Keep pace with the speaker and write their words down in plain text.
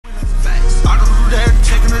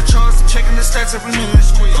checking the stats every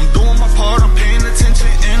minute. I'm doing my part, I'm paying attention,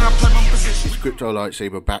 and I play my position. It's Crypto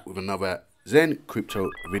Lightsaber back with another Zen crypto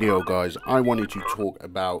video, guys. I wanted to talk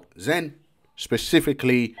about Zen,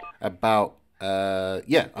 specifically about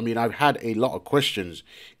I've had a lot of questions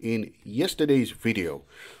in yesterday's video.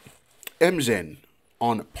 MZen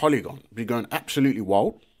on Polygon been going absolutely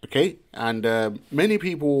wild, okay? And many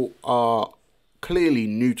people are clearly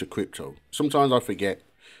new to crypto. Sometimes I forget.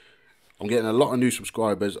 I'm getting a lot of new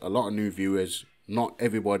subscribers, a lot of new viewers. Not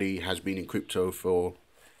everybody has been in crypto for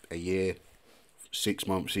a year, 6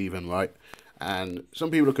 months even, right? And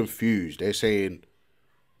some people are confused. They're saying,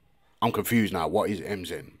 I'm confused now. What is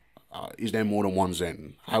MZen? Is there more than one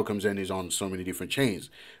Zen? How come Zen is on so many different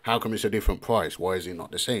chains? How come it's a different price? Why is it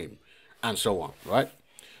not the same? And so on, right?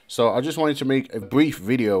 So I just wanted to make a brief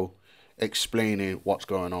video explaining what's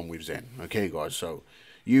going on with Zen. Okay, guys, so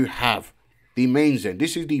you have the main Zen.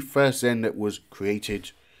 This is the first Zen that was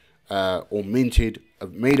created or minted,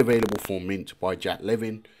 made available for mint by Jack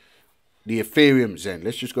Levin. The Ethereum Zen.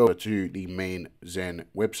 Let's just go to the main Zen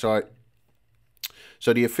website.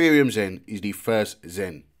 So the Ethereum Zen is the first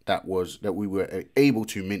Zen that we were able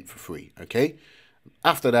to mint for free. Okay.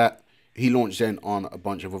 After that, he launched Zen on a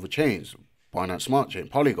bunch of other chains: Binance Smart Chain,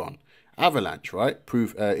 Polygon, Avalanche, right?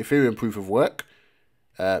 Ethereum Proof of Work,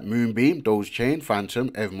 Moonbeam, Dogechain, Phantom,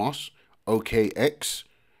 Evmos, OKX,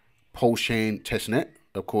 Pulse Chain Testnet.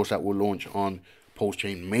 Of course, that will launch on Pulse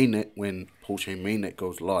Chain Mainnet when Pulse Chain Mainnet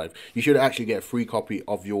goes live. You should actually get a free copy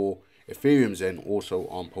of your Ethereum Zen also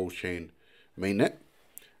on Pulse Chain Mainnet.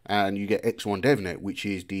 And you get X1 DevNet, which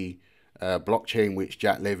is the blockchain which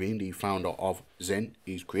Jack Levin, the founder of Zen,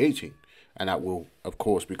 is creating. And that will, of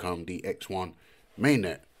course, become the X1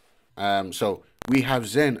 mainnet. So we have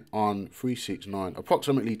Zen on 369,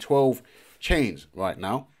 approximately 12 chains right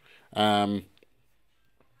now. I'm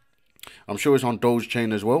sure it's on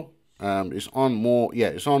Dogechain as well. It's on more,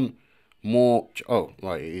 it's on more. Oh,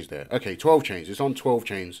 right, it is there. Okay, 12 chains. It's on 12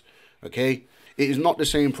 chains. Okay, it is not the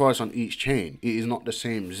same price on each chain. It is not the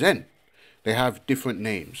same Zen. They have different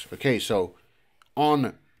names. Okay, so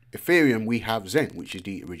on Ethereum we have Zen, which is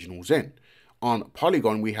the original Zen. On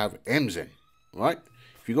Polygon we have MZen, right?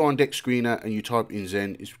 If you go on Deck Screener and you type in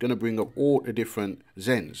Zen, it's going to bring up all the different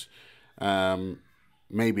Zens.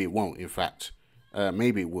 Maybe it won't, in fact.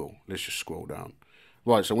 Maybe it will. Let's just scroll down.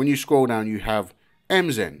 Right, so when you scroll down, you have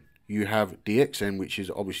MZen. You have DXN, which is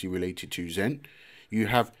obviously related to Zen. You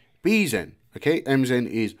have BZen. Okay, MZen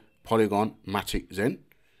is Polygon Matic Zen.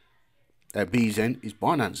 BZen is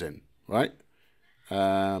Binance Zen, right?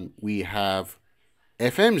 We have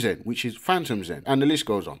FMZen, which is Phantom Zen, and the list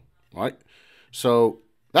goes on, right? So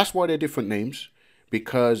that's why they're different names,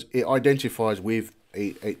 because it identifies with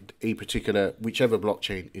a particular, whichever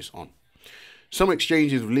blockchain it's on. Some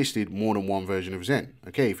exchanges have listed more than one version of Zen.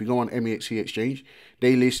 Okay, if you go on Mexc exchange,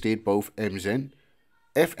 they listed both MZen,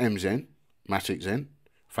 FMZen, Matic Zen,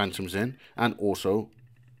 Phantom Zen, and also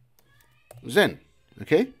Zen.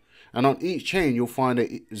 Okay, and on each chain you'll find that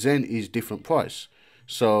Zen is different price.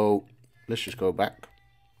 So let's just go back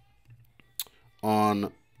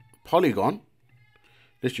on Polygon.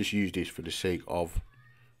 Let's just use this for the sake of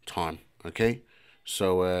time. Okay,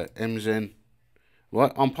 so MZen,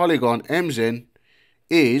 right, on Polygon, MZen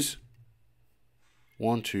is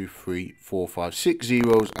 1, 2, 3, 4, 5, 6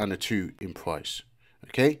 zeros and a 2 in price.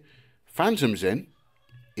 Okay, Phantom Zen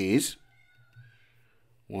is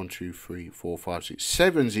 1, 2, 3, 4, 5, 6,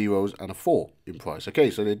 7 zeros and a 4 in price.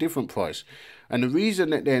 Okay, so they're different price, and the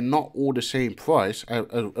reason that they're not all the same price,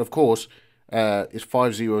 of course, it's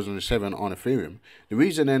 5 zeros and a 7 on Ethereum. The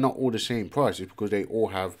reason they're not all the same price is because they all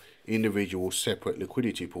have individual separate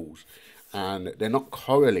liquidity pools, and they're not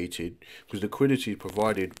correlated because liquidity is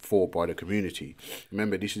provided for by the community.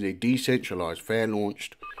 Remember, this is a decentralized, fair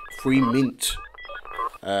launched, free mint,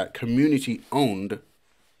 community owned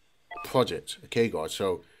project. Okay, guys,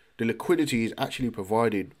 so the liquidity is actually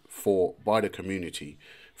provided for by the community.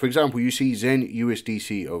 For example, you see Zen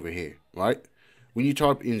USDC over here, right? When you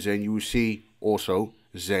type in Zen, you will see also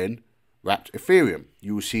Zen wrapped Ethereum.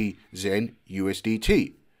 You will see Zen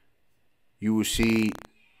USDT. You will see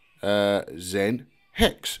Zen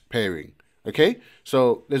Hex pairing. Okay,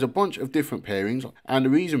 so there's a bunch of different pairings, and the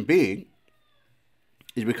reason being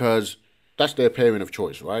is because that's their pairing of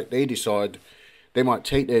choice, right? They decide. They might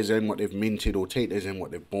take their Zen, what they've minted, or take their Zen,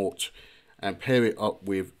 what they've bought, and pair it up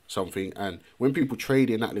with something. And when people trade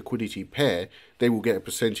in that liquidity pair, they will get a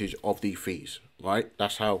percentage of the fees, right?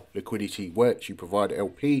 That's how liquidity works. You provide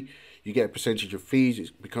LP, you get a percentage of fees.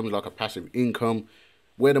 It becomes like a passive income.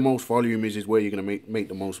 Where the most volume is where you're going to make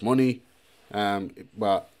the most money.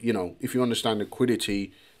 But, you know, if you understand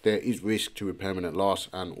liquidity, there is risk to a permanent loss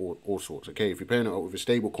and all sorts. Okay, if you're pairing it up with a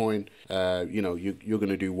stable coin, you know, you're going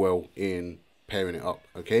to do well in pairing it up.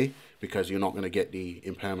 Okay, because you're not going to get the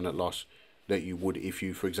impermanent loss that you would if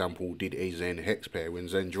you, for example, did a Zen hex pair. When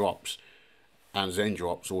Zen drops and Zen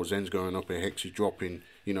drops, or Zen's going up and hex is dropping,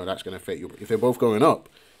 you know, that's going to affect you. If they're both going up,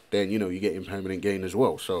 then, you know, you get impermanent gain as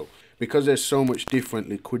well. So because there's so much different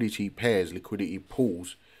liquidity pairs, liquidity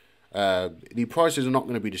pools, the prices are not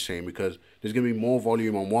going to be the same, because there's going to be more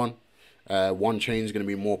volume on one chain is going to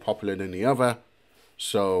be more popular than the other.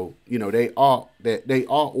 So, you know, they are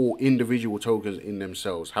all individual tokens in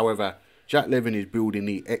themselves. However, Jack Levin is building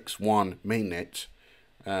the X1 mainnet,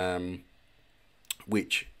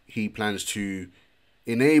 which he plans to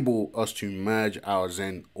enable us to merge our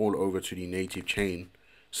Zen all over to the native chain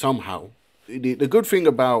somehow. The good thing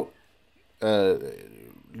about the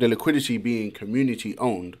liquidity being community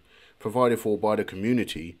owned, provided for by the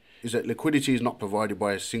community, is that liquidity is not provided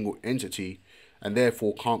by a single entity and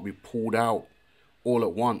therefore can't be pulled out all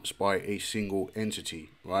at once by a single entity,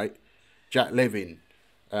 right? Jack Levin,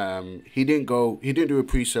 he didn't do a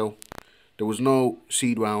pre-sale. There was no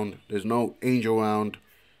seed round, there's no angel round,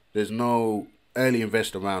 there's no early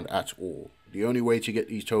investor round at all. The only way to get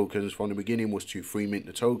these tokens from the beginning was to free mint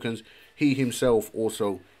the tokens. He himself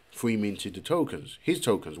also free minted the tokens, his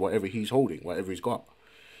tokens, whatever he's holding, whatever he's got.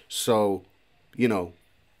 So, you know,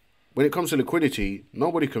 when it comes to liquidity,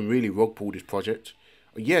 nobody can really rug pull this project.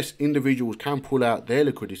 Yes, individuals can pull out their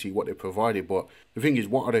liquidity, what they provided, but the thing is,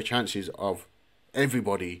 what are the chances of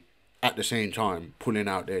everybody at the same time pulling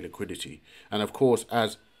out their liquidity? And of course,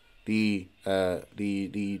 as the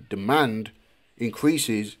demand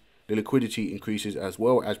increases, the liquidity increases as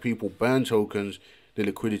well. As people burn tokens, the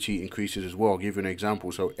liquidity increases as well. I'll give you an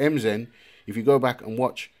example. So MZen, if you go back and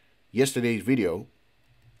watch yesterday's video,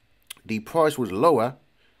 the price was lower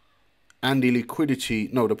and the liquidity,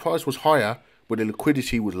 no, the price was higher, but the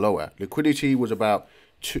liquidity was lower. Liquidity was about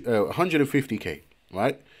 150k,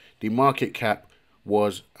 right? The market cap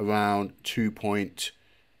was around 2.3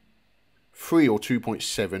 or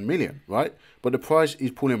 2.7 million, right? But the price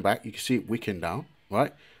is pulling back. You can see it wicking down,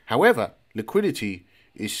 right? However, liquidity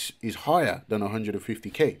is higher than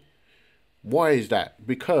 150k. Why is that?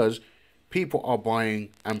 Because people are buying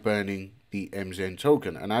and burning the MZen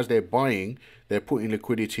token, and as they're buying, they're putting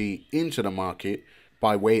liquidity into the market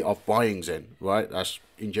by way of buying Zen, right? That's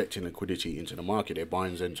injecting liquidity into the market. They're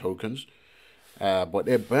buying Zen tokens, but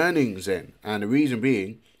they're burning Zen, and the reason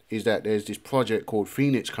being is that there's this project called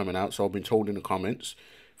Phoenix coming out. So I've been told in the comments,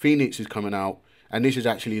 Phoenix is coming out, and this is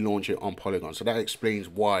actually launching on Polygon. So that explains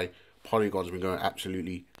why Polygon's been going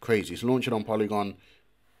absolutely crazy. It's launching on Polygon.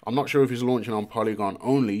 I'm not sure if it's launching on Polygon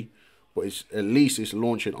only, but it's at least it's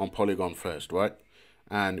launching on Polygon first, right?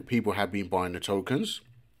 And people have been buying the tokens,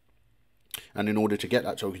 and in order to get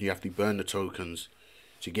that token, you have to burn the tokens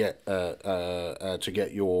to get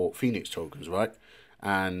your Phoenix tokens, right?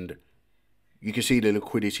 And you can see the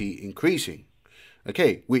liquidity increasing,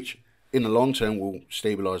 okay, which in the long term will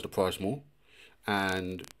stabilize the price more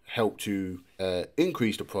and help to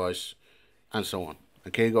increase the price and so on.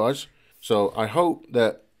 Okay, guys, so I hope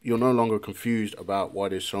that you're no longer confused about why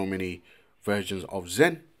there's so many versions of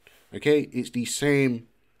Zen. Okay, it's the same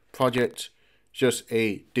project, just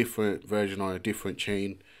a different version on a different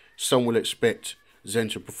chain. Some will expect Zen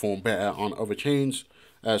to perform better on other chains.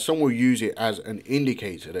 Some will use it as an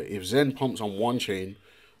indicator that if Zen pumps on one chain,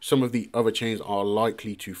 some of the other chains are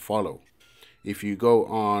likely to follow. If you go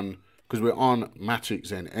on, because we're on Matic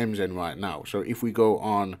Zen, MZen right now, so if we go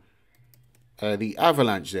on the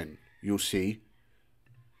Avalanche Zen, you'll see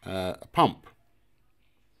a pump.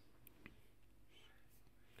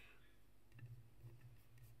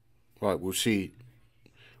 Right, we'll see.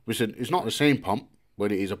 It's not the same pump,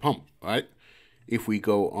 but it is a pump, right? If we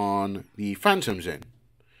go on the Phantom Zen,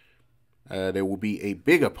 there will be a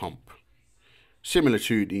bigger pump, similar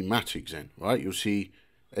to the Matic Zen, right? You'll see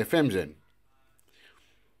FM Zen.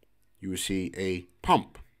 You will see a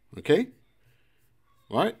pump, okay?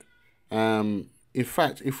 Right? In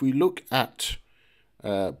fact, if we look at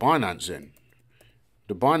Binance Zen,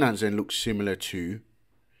 the Binance Zen looks similar to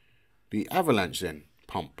the Avalanche Zen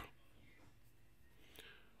pump.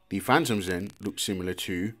 The Phantom Zen looks similar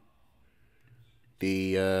to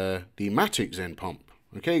the Matic Zen pump.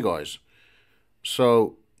 Okay, guys.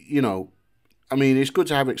 So, you know, I mean, it's good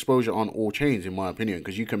to have exposure on all chains, in my opinion,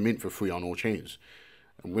 because you can mint for free on all chains.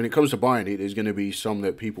 And when it comes to buying it, there's going to be some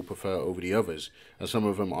that people prefer over the others, and some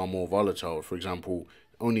of them are more volatile. For example,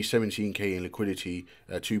 only 17k in liquidity,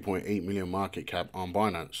 2.8 million market cap on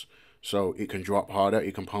Binance. So it can drop harder,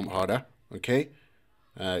 it can pump harder. Okay,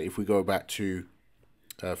 if we go back to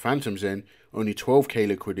Phantom Zen, only 12k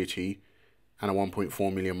liquidity, and a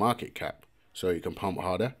 1.4 million market cap. So it can pump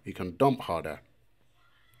harder, it can dump harder.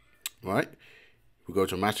 Right? We go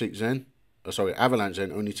to Matic Zen, Avalanche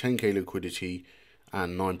Zen, only 10k liquidity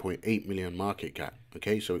and 9.8 million market cap.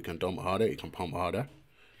 Okay, so it can dump harder, it can pump harder.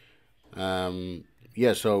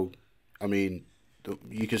 Yeah, so I mean,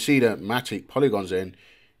 you can see that Matic Polygon Zen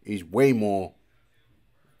is way more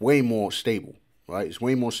stable, right? It's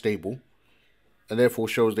way more stable, and therefore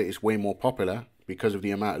shows that it's way more popular because of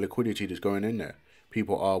the amount of liquidity that's going in there.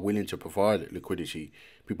 People are willing to provide liquidity.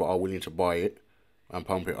 People are willing to buy it and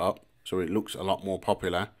pump it up, so it looks a lot more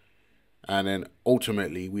popular. And then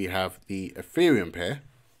ultimately we have the Ethereum pair,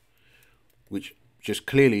 which just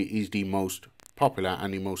clearly is the most popular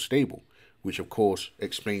and the most stable, which of course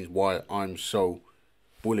explains why I'm so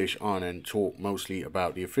bullish on and talk mostly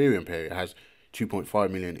about the Ethereum pair. It has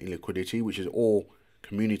 2.5 million in liquidity, which is all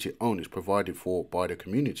community owned. It's provided for by the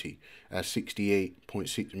community.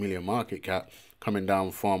 68.6 million market cap, coming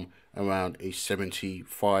down from around a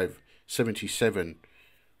 75, 77,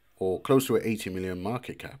 or close to an 80 million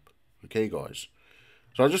market cap. Okay, guys.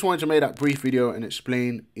 So I just wanted to make that brief video and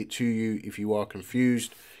explain it to you if you are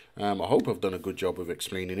confused. I hope I've done a good job of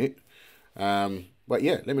explaining it. But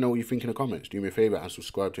yeah, let me know what you think in the comments. Do me a favor and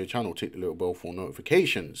subscribe to the channel. Tick the little bell for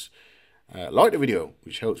notifications. Like the video,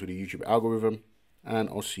 which helps with the YouTube algorithm. And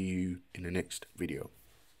I'll see you in the next video.